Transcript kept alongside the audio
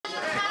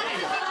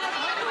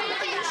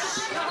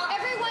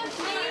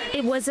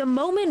It was a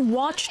moment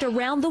watched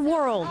around the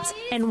world,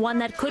 and one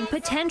that could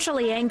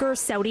potentially anger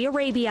Saudi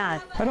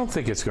Arabia. I don't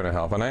think it's going to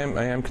help, and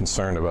I am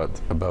concerned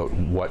about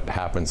what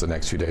happens the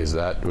next few days.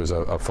 That was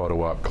a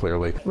photo op,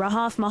 clearly.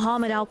 Rahaf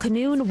Mohammed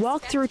Alqunun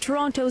walked through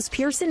Toronto's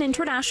Pearson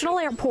International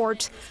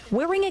Airport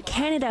wearing a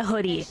Canada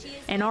hoodie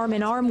and arm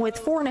in arm with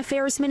Foreign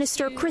Affairs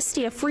Minister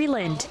Chrystia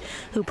Freeland,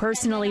 who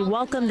personally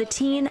welcomed the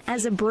teen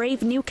as a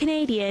brave new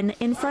Canadian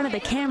in front of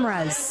the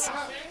cameras.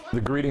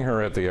 The greeting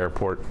her at the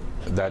airport,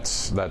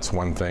 that's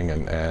one thing,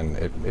 and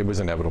it was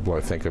inevitable,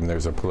 I think. I mean,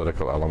 there's a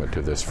political element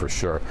to this for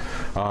sure.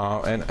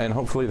 And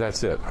hopefully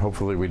that's it.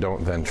 Hopefully we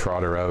don't then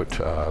trot her out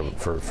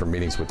for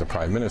meetings with the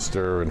Prime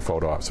Minister and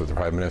photo ops with the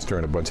Prime Minister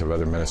and a bunch of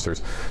other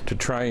ministers to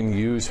try and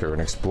use her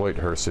and exploit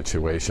her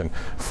situation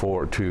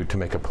to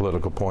make a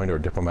political point or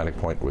a diplomatic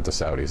point with the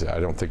Saudis. I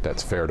don't think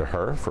that's fair to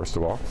her, first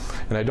of all,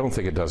 and I don't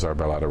think it does our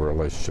bilateral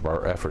relationship,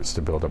 our efforts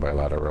to build a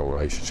bilateral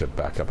relationship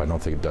back up. I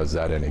don't think it does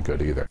that any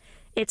good either.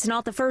 It's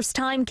not the first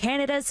time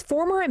Canada's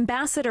former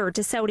ambassador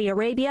to Saudi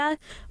Arabia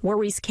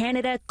worries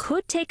Canada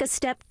could take a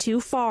step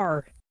too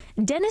far.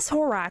 Dennis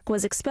Horak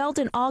was expelled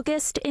in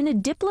August in a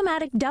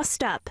diplomatic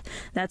dust-up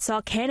that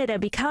saw Canada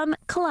become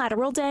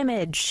collateral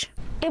damage.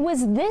 It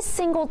was this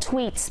single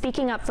tweet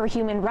speaking up for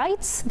human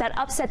rights that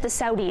upset the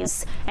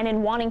Saudis, and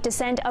in wanting to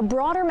send a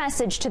broader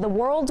message to the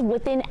world,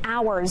 within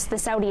hours the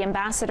Saudi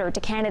ambassador to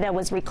Canada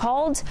was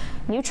recalled,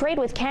 new trade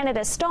with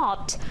Canada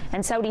stopped,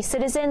 and Saudi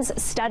citizens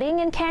studying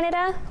in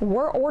Canada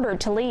were ordered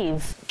to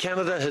leave.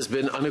 Canada has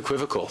been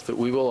unequivocal that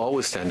we will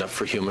always stand up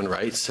for human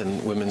rights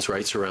and women's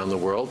rights around the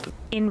world.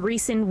 In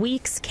recent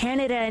weeks,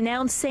 Canada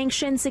announced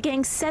sanctions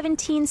against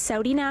 17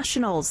 Saudi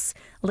nationals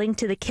linked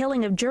to the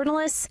killing of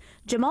journalists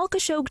Jamal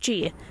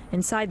Khashoggi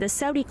inside the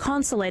Saudi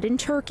consulate in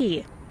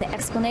Turkey. The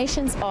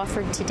explanations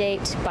offered to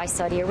date by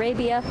Saudi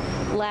Arabia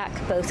lack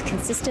both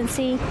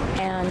consistency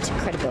and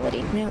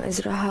credibility. My name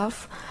is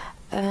Rahaf,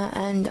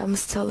 and I'm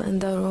still in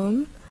the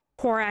room.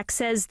 Horak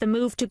says the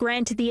move to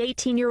grant the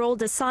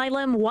 18-year-old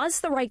asylum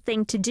was the right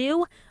thing to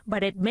do,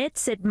 but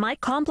admits it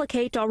might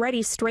complicate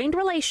already strained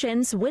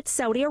relations with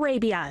Saudi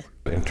Arabia.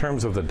 In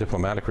terms of the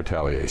diplomatic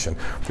retaliation,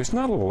 there's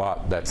not a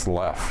lot that's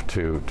left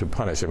to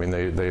punish. I mean,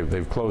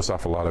 they've closed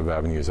off a lot of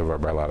avenues of our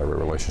bilateral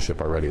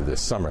relationship already this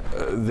summer.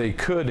 They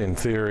could, in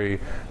theory,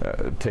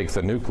 take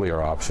the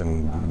nuclear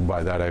option.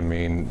 By that I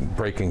mean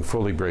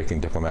fully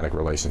breaking diplomatic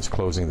relations,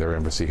 closing their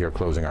embassy here,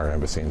 closing our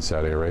embassy in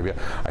Saudi Arabia.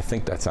 I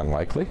think that's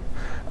unlikely.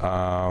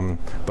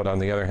 But on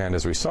the other hand,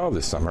 as we saw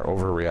this summer,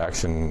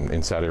 overreaction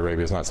in Saudi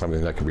Arabia is not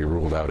something that can be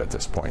ruled out at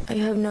this point. I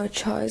have no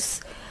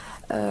choice.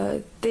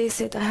 They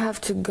said I have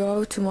to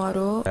go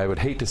tomorrow. I would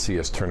hate to see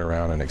us turn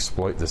around and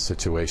exploit this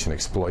situation,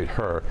 exploit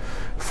her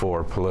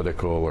for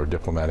political or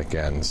diplomatic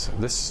ends.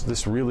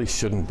 This really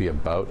shouldn't be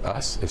about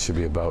us. It should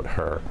be about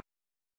her.